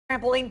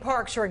Trampoline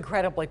parks are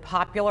incredibly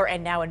popular,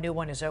 and now a new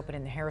one is open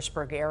in the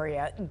Harrisburg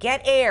area.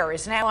 Get Air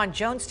is now on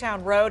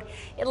Jonestown Road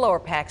in Lower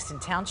Paxton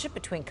Township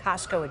between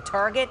Costco and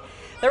Target.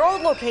 Their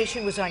old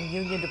location was on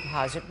Union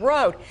Deposit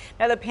Road.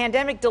 Now, the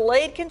pandemic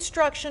delayed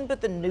construction, but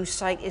the new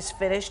site is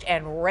finished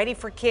and ready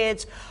for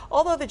kids,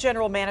 although the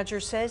general manager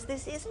says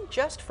this isn't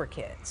just for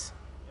kids.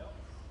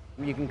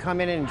 You can come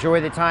in and enjoy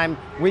the time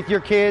with your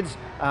kids.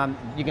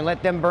 You can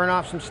let them burn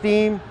off some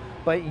steam,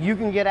 but you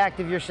can get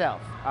active yourself.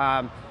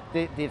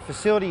 The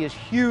facility is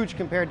huge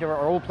compared to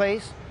our old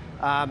place,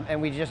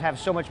 and we just have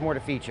so much more to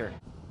feature.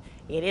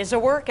 It is a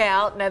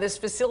workout. Now, this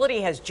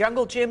facility has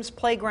jungle gyms,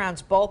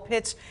 playgrounds, ball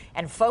pits,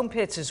 and foam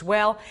pits as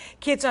well.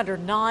 Kids under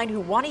 9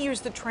 who want to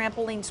use the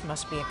trampolines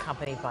must be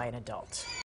accompanied by an adult.